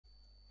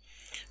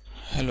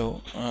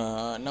Hello,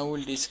 now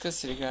we'll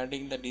discuss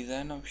regarding the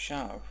design of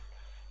shaft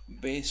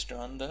based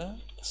on the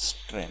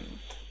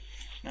strength.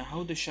 Now,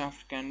 how the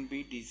shaft can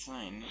be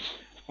designed,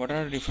 what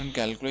are different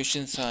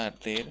calculations are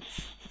there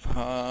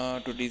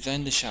to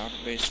design the shaft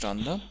based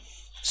on the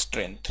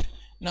strength.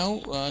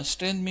 Now,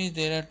 strength means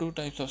there are two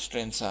types of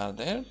strengths are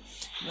there.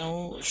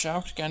 Now,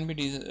 shaft can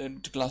be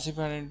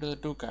classified into the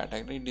two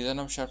categories. Design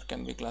of shaft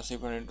can be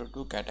classified into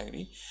two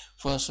categories.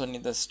 First one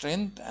is the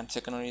strength and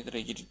second one is the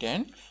rigidity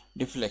and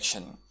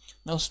deflection.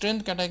 Now,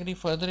 strength category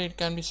further it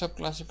can be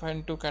subclassified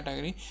into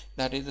category,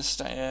 that is the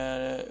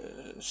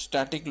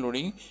static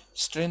loading,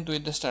 strength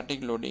with the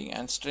static loading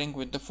and strength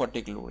with the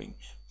fatigue loading.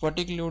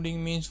 Fatigue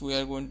loading means we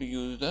are going to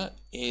use the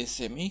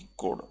ASME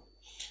code.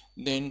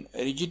 Then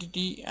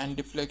rigidity and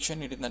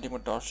deflection, it is nothing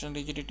but torsional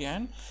rigidity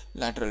and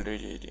lateral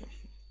rigidity.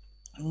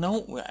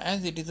 Now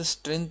as it is a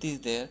strength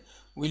is there,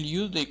 we'll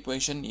use the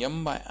equation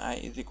m by I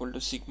is equal to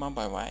sigma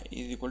by y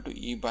is equal to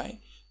E by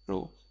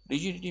rho.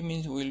 Rigidity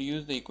means we will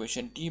use the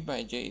equation T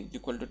by J is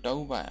equal to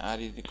tau by R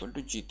is equal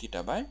to G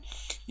theta by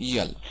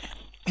L.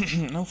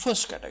 Now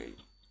first category,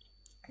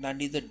 that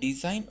is the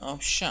design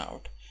of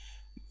shaft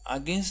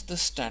against the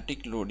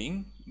static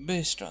loading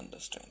based on the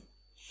strength.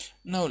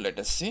 Now let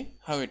us see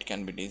how it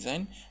can be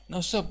designed.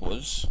 Now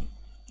suppose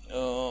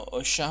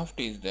a shaft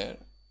is there.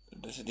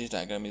 This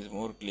diagram is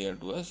more clear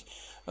to us.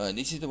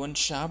 This is the one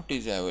shaft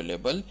is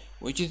available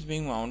which is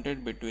being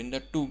mounted between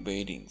the two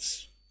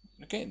bearings.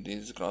 Okay,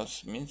 this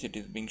cross means it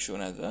is being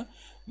shown as a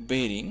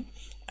bearing,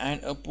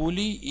 and a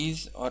pulley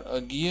is or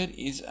a gear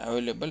is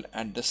available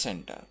at the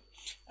center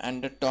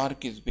and the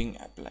torque is being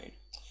applied.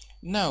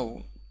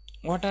 Now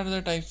what are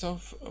the types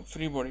of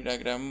free body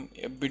diagram?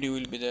 FBD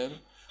will be there,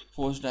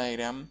 force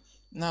diagram.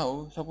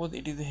 Now suppose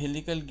it is a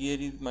helical gear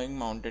is being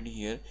mounted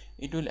here,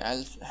 it will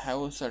have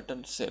a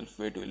certain self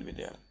weight will be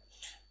there.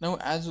 Now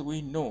as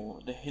we know,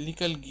 the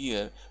helical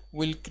gear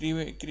will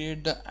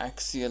create the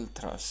axial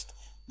thrust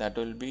that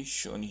will be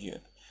shown here.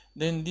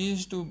 Then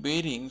these two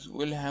bearings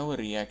will have a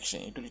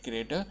reaction, it will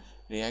create a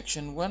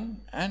reaction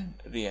 1 and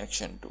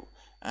reaction 2,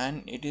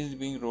 and it is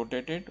being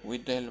rotated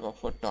with the help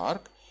of a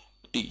torque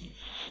T.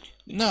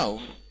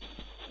 Now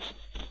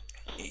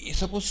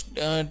suppose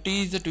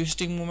T is the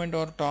twisting moment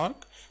or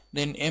torque,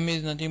 then M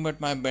is nothing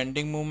but my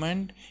bending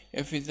moment,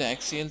 F is the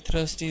axial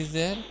thrust is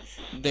there,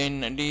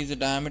 then D is the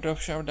diameter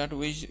of shaft that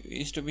which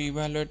is to be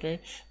evaluated.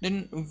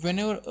 Then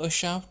whenever a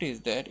shaft is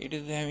there, it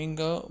is having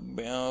a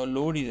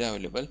load is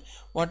available,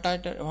 what are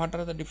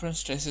the different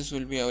stresses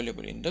will be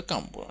available in the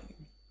component?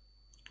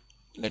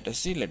 Let us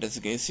see, let us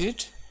guess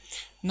it.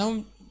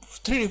 Now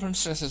three different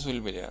stresses will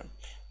be there.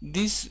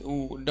 This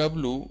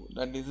W,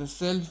 that is the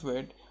self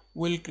weight,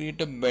 will create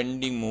a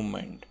bending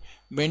moment.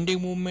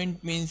 Bending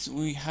moment means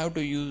we have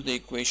to use the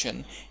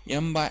equation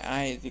m by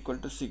I is equal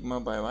to sigma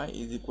by y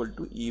is equal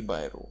to E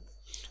by rho.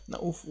 Now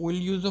if we'll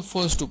use the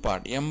first two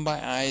part, m by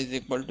I is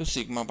equal to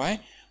sigma by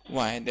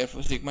y,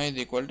 therefore sigma is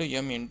equal to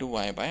m into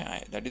y by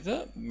I, that is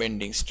the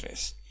bending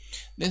stress.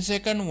 Then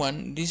second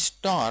one, this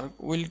torque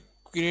will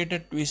create a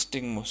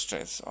twisting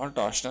stress or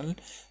torsional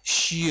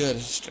shear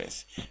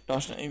stress.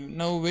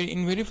 Now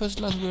in very first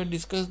class we have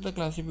discussed the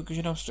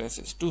classification of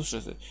stresses, two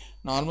stresses,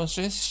 normal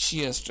stress,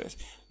 shear stress.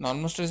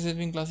 Normal stress is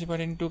being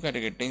classified in two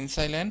categories,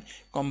 tensile and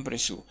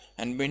compressive,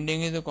 and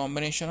bending is a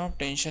combination of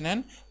tension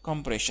and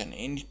compression.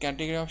 In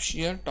category of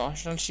shear,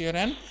 torsional shear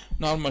and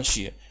normal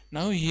shear.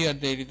 Now here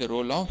there is the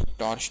role of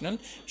torsional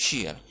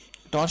shear.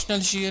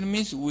 Torsional shear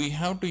means we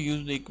have to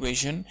use the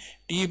equation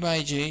T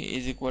by J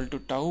is equal to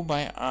tau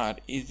by R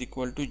is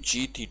equal to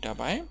G theta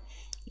by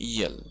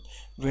L,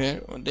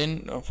 where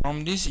then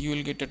from this you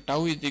will get a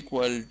tau is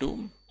equal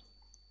to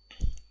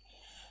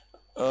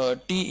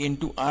T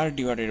into R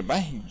divided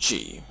by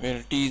J,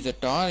 where T is the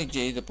torque,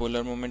 J is the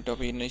polar moment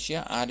of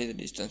inertia, R is the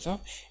distance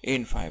of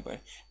end fiber.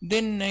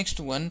 Then next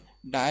one,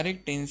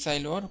 direct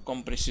tensile or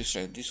compressive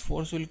stress. This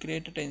force will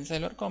create a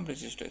tensile or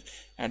compressive stress.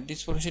 At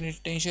this portion it is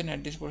tension,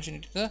 at this portion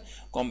it is a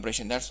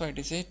compression. That's why it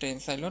is a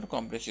tensile or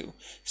compressive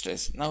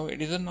stress. Now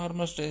it is a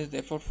normal stress,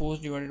 therefore force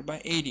divided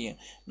by area.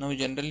 Now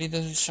generally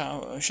the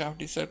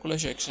shaft is circular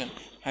section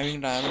having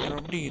diameter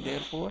of D,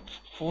 therefore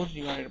force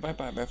divided by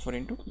pi by 4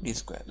 into D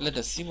square. Let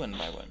us see one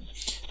by one.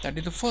 That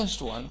is the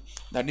first one,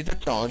 that is the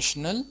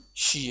torsional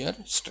shear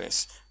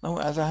stress. Now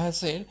as I have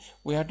said,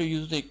 we have to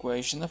use the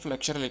equation, the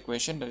flexural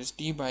equation, that is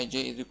T by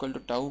J is equal to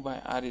tau by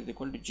R is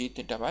equal to G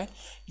theta by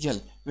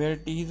L, where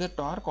T is the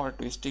torque or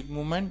twisting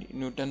moment,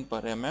 Newton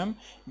per mm,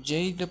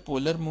 J is the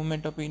polar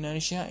moment of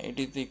inertia, it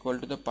is equal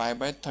to the pi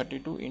by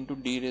 32 into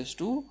D raised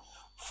to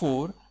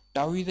 4,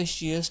 tau is the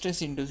shear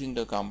stress induced in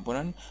the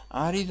component,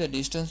 R is the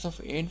distance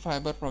of end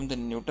fiber from the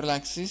neutral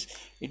axis,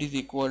 it is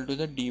equal to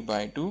the D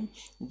by 2,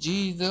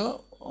 G is the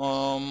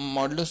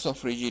modulus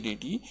of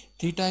rigidity,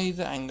 theta is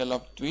the angle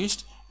of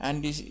twist,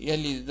 and this L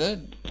is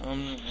the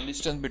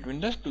distance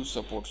between the two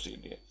supports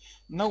here.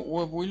 Now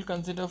we will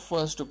consider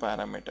first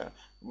parameter.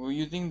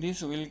 Using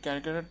this we will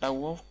calculate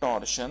tau of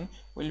torsion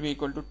will be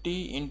equal to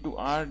T into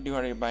R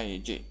divided by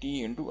J.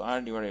 T into R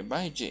divided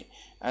by J.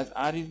 As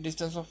R is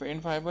distance of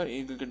end fiber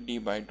is equal to D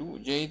by 2.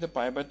 J is the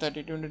pi by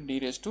 32 into D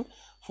raised to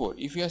 4.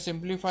 If you are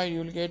simplified, you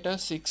will get a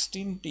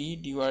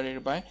 16T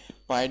divided by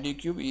pi D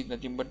cube is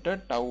nothing but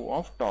the tau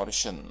of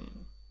torsion.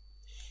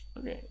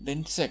 Okay,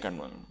 then second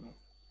one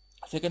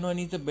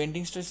is the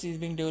bending stress is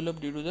being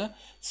developed due to the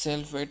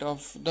self weight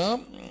of the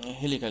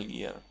helical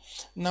gear.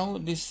 Now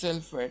this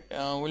self weight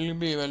will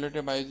be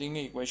evaluated by using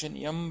the equation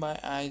m by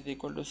I is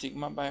equal to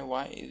sigma by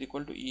y is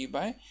equal to E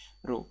by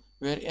rho,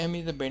 where m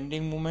is the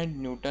bending moment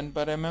Newton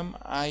per mm,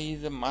 I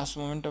is the mass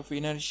moment of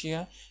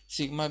inertia,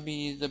 sigma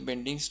b is the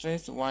bending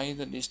stress, y is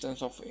the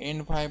distance of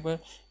end fiber,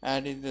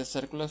 and is the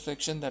circular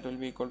section that will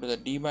be equal to the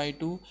D by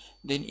 2,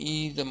 then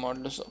E is the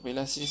modulus of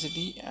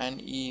elasticity, and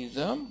E is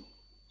the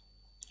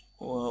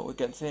we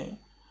can say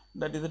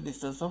that is the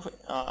distance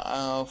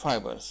of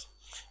fibers.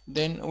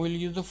 Then we will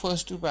use the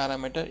first two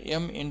parameter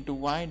m into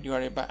y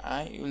divided by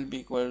I will be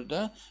equal to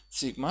the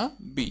sigma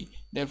b.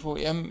 Therefore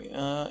m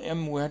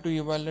we have to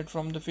evaluate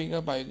from the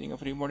figure by using a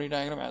free body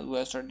diagram as we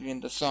have studied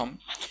in the sum.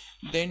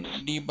 Then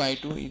D by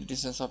 2 is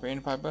distance of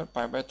end fiber,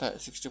 pi by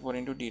 64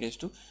 into D raised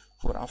to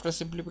 4. After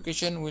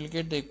simplification we will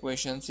get the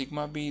equation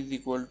sigma b is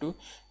equal to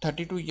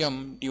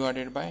 32m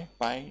divided by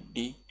pi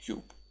d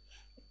cube.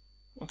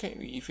 Okay,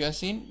 if you have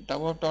seen,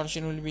 tau of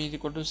torsion will be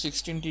equal to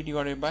 16T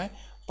divided by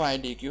pi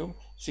d cube.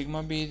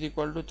 Sigma b is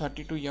equal to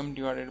 32m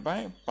divided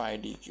by pi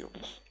d cube.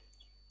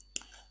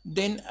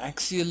 Then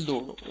axial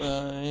load,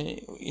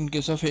 in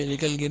case of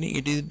helical gearing,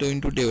 it is going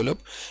to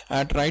develop.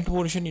 At right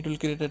portion it will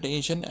create a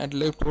tension, at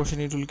left portion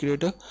it will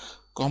create a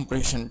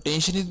compression.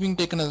 Tension is being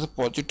taken as a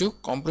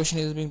positive, compression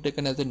is being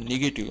taken as a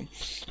negative.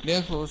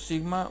 Therefore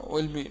sigma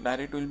will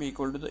be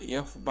equal to the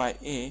F by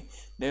A.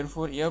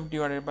 Therefore F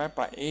divided by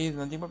pi A is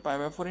nothing but pi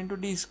by 4 into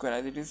D square,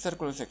 as it is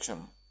circular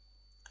section.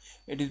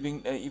 It is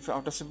being if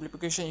after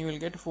simplification you will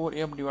get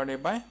 4F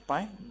divided by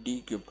pi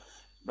D cube.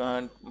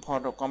 For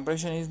the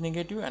compression is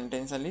negative and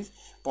tensile is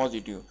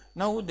positive.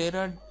 Now there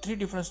are three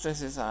different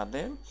stresses are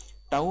there: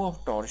 tau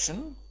of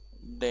torsion,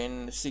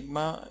 then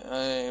sigma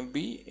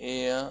b,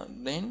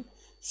 then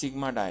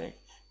sigma direct.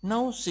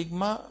 Now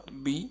sigma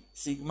b,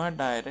 sigma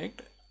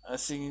direct,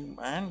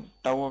 sigma and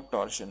tau of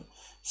torsion.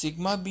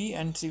 Sigma b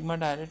and sigma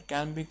direct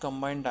can be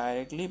combined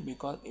directly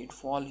because it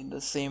fall in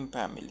the same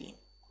family.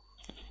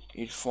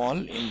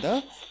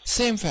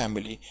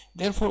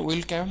 Therefore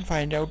we can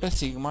find out a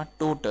sigma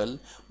total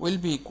will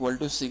be equal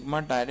to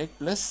sigma direct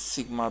plus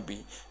sigma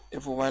b.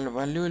 Therefore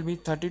value will be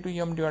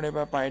 32m divided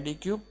by pi d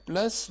cube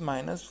plus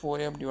minus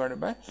 4m divided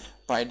by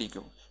pi d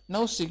cube.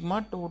 Now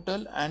sigma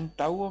total and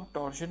tau of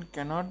torsion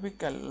cannot be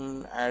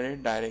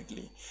added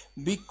directly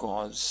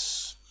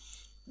because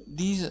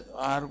these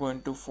are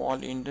going to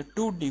fall into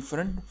two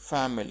different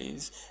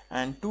families,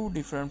 and two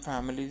different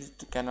families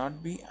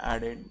cannot be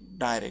added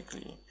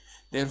directly.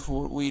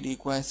 Therefore we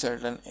require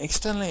certain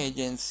external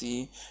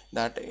agency.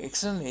 That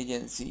external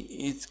agency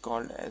is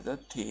called as a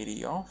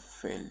theory of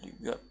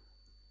failure.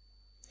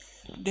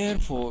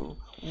 Therefore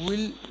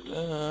we'll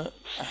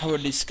have a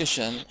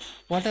discussion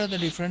what are the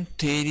different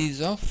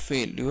theories of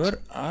failure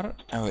are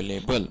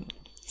available.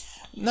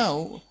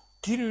 Now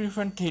three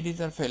different theories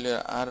of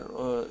failure are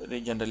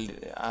generally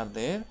are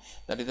there.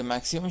 That is the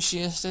maximum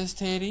shear stress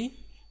theory,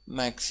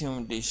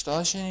 maximum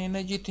distortion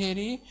energy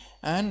theory,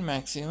 and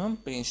maximum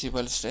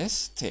principal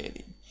stress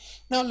theory.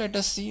 Now let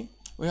us see,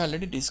 we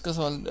already discussed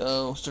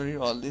studied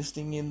all these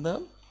things in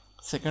the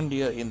second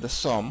year in the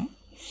sum.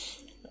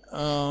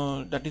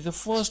 That is the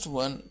first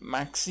one,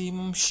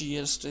 maximum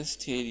shear stress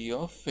theory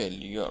of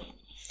failure.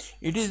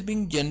 It is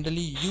being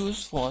generally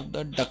used for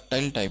the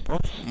ductile type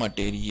of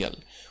material.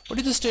 What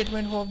is the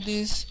statement of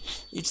this?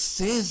 It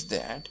says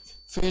that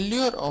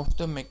failure of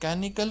the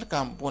mechanical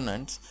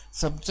components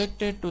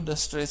subjected to the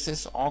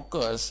stresses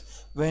occurs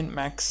when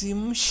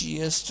maximum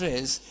shear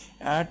stress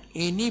at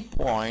any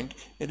point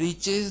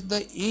reaches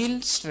the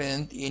yield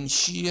strength in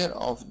shear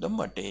of the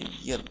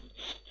material.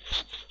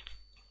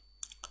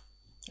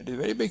 It is a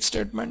very big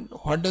statement.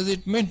 What does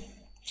it mean?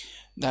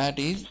 That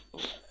is,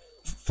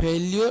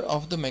 failure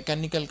of the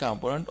mechanical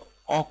component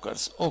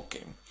occurs,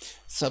 okay,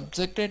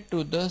 subjected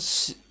to the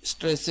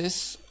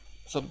stresses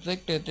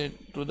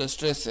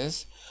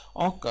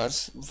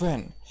occurs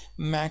when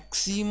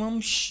maximum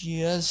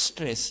shear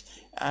stress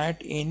at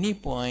any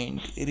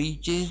point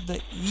reaches the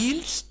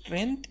yield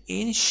strength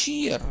in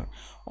shear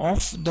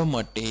of the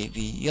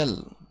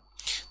material.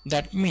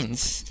 That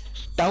means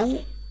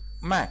tau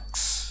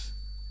max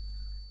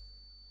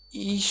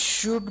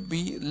should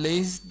be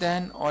less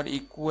than or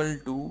equal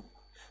to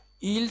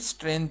yield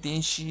strength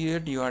in shear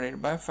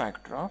divided by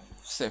factor of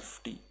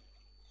safety.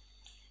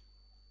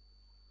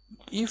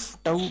 If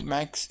tau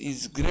max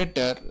is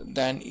greater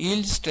than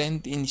yield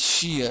strength in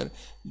shear,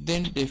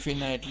 then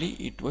definitely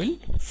it will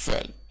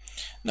fail.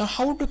 Now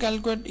how to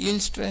calculate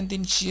yield strength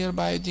in shear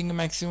by using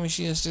maximum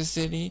shear stress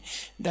theory?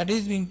 That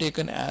is being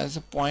taken as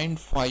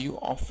 0.5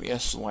 of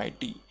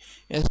SYT.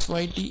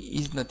 SYT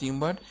is nothing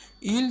but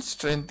yield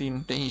strength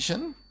in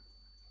tension.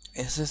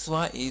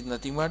 SSY is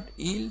nothing but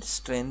yield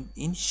strength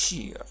in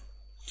shear.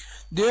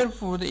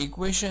 Therefore, the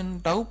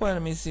equation tau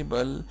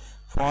permissible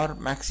for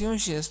maximum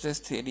shear stress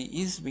theory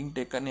is being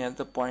taken as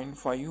the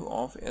 0.5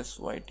 of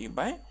SYT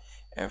by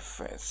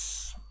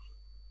Fs.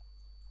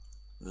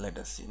 Let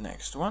us see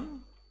next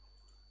one.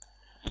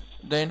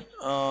 Then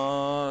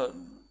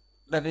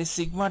that is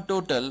sigma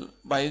total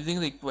by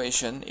using the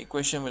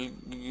equation will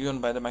be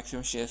given by the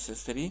maximum shear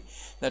stress theory,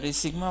 that is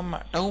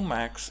sigma tau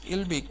max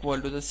will be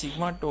equal to the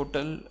sigma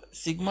total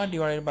sigma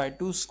divided by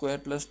 2 square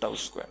plus tau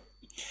square.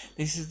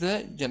 This is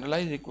the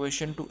generalized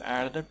equation to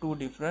add the two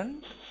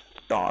different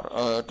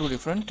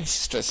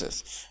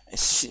stresses.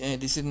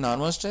 This is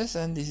normal stress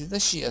and this is the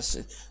shear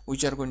stress,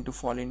 which are going to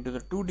fall into the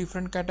two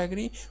different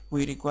category.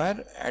 We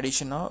require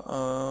addition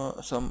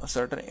of some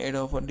certain aid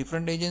of a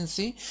different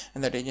agency,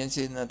 and that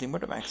agency is nothing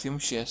but maximum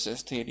shear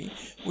stress theory.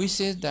 We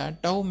say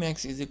that tau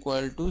max is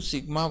equal to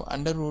sigma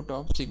under root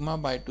of sigma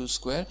by 2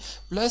 square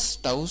plus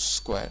tau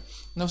square.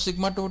 Now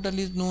sigma total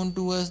is known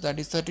to us, that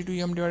is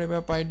 32m divided by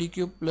pi d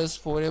cube plus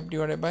 4f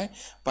divided by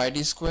pi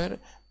d square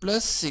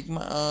plus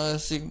sigma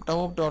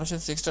tau of torsion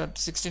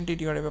 16t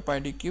divided by pi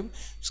d cube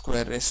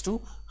square raised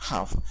to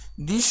half.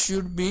 This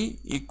should be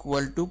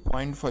equal to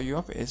 0.5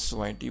 of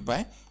SYT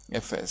by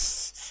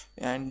Fs,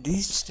 and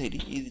this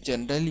theory is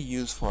generally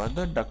used for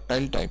the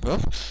ductile type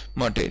of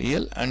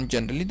material, and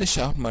generally the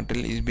shaft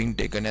material is being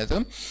taken as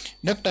a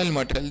ductile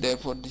material.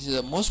 Therefore, this is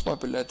the most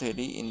popular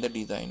theory in the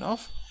design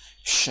of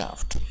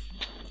shaft.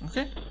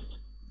 Okay.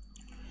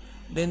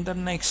 Then the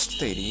next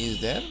theory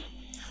is there.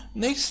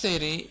 Next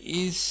theory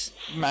is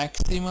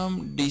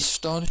maximum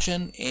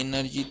distortion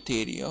energy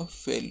theory of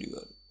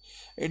failure.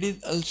 It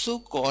is also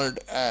called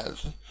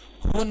as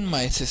von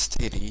Mises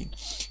theory.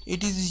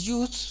 It is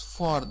used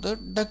for the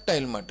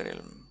ductile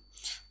material.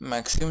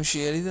 Maximum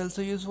shear is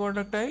also used for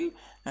ductile,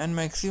 and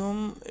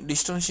maximum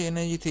distortion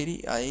energy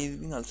theory is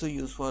being also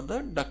used for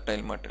the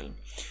ductile material.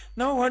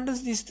 Now, what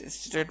does this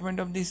statement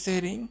of this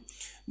theory?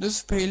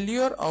 This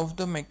failure of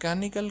the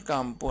mechanical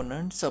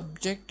component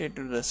subjected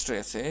to the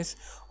stresses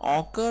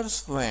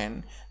occurs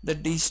when the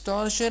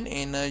distortion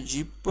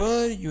energy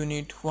per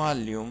unit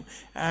volume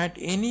at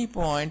any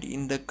point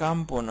in the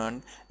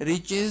component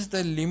reaches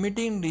the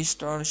limiting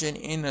distortion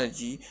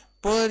energy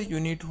per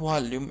unit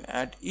volume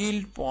at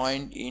yield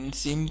point in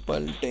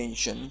simple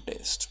tension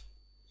test.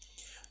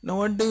 Now,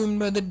 what do you mean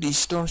by the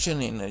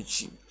distortion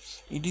energy?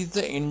 It is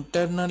the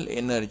internal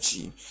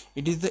energy.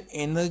 It is the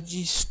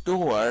energy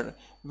stored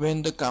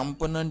when the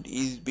component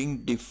is being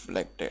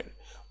deflected.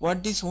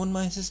 What this von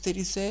Mises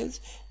theory says,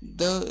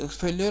 the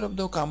failure of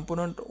the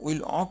component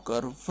will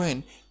occur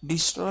when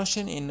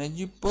distortion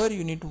energy per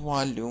unit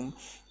volume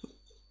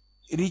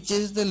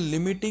reaches the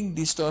limiting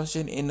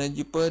distortion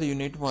energy per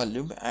unit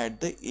volume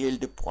at the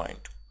yield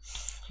point.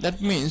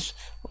 That means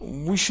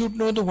we should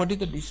know what is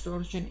the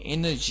distortion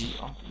energy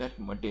of that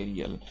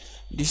material.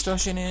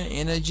 Distortion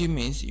energy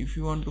means, if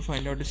you want to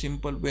find out a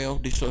simple way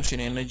of distortion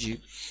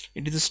energy,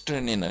 it is the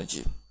strain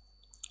energy.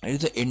 It is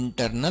the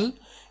internal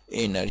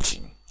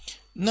energy.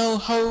 Now,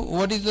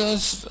 what is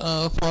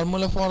the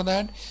formula for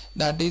that?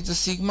 That is the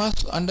sigma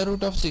under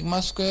root of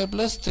sigma square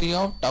plus 3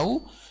 of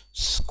tau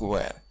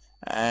square,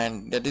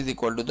 and that is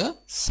equal to the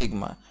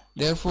sigma.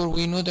 Therefore,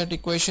 we know that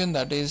equation,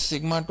 that is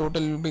sigma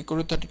total will be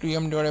equal to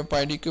 32m divided by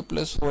pi d cube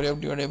plus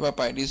 4f divided by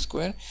pi d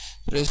square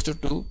raised to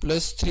 2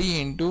 plus 3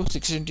 into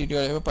 16t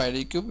divided by pi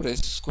d cube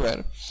raised to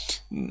square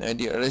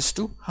raised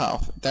to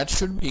half. That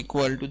should be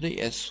equal to the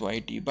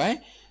SYT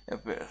by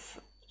Fs.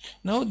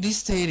 Now,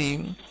 this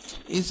theory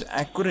is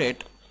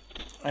accurate,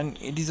 and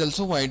it is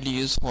also widely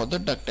used for the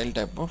ductile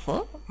type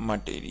of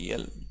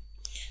material.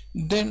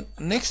 Then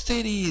next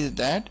theory is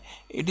that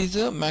it is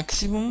a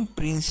maximum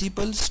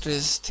principal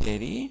stress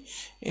theory.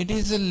 It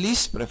is a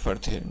least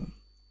preferred theory.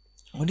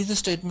 What is the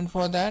statement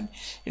for that?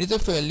 It is a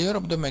failure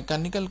of the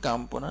mechanical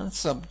component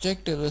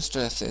subject to the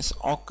stresses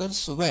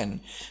occurs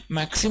when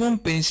maximum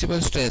principal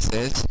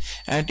stresses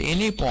at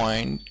any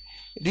point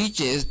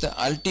reaches the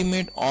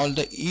ultimate or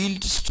the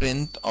yield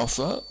strength of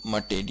a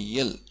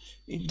material.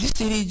 This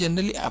theory is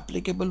generally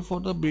applicable for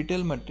the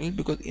brittle material,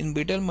 because in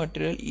brittle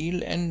material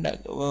yield and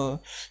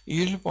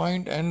yield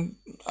point and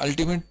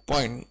ultimate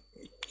point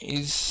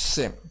is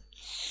same.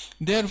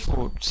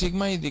 Therefore,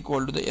 sigma is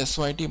equal to the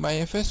SYT by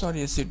Fs or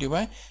SCT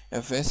by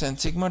Fs, and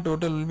sigma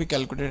total will be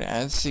calculated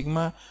as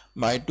sigma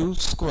by 2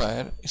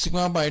 square,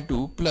 sigma by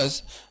 2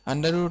 plus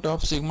under root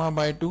of sigma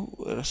by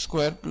 2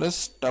 square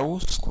plus tau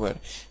square.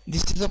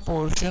 This is a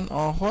portion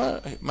of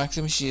a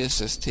maximum shear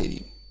stress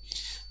theory.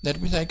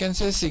 That means I can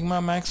say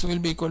sigma max will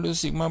be equal to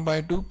sigma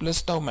by 2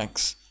 plus tau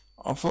max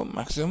of a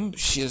maximum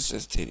shear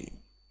stress theory.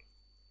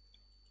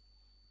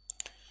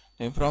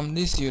 And from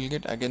this you will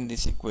get again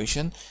this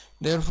equation.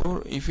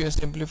 Therefore, if you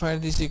simplify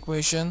this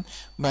equation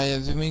by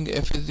assuming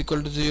F is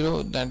equal to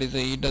 0, that is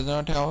it does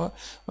not have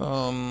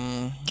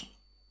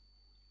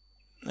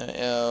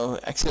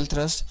axial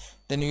thrust,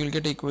 then you will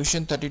get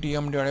equation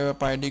 32m divided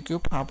by pi d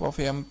cube half of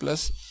m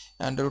plus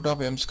under root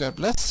of m square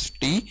plus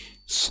t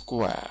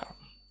square.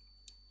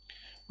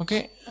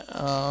 Okay.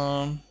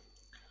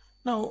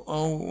 Now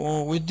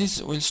with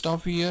this we'll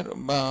stop here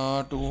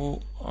to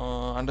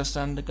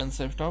understand the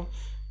concept of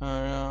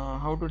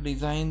how to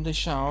design the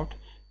shaft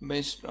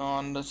based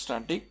on the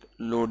static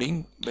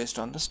loading based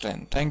on the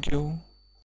strength. Thank you.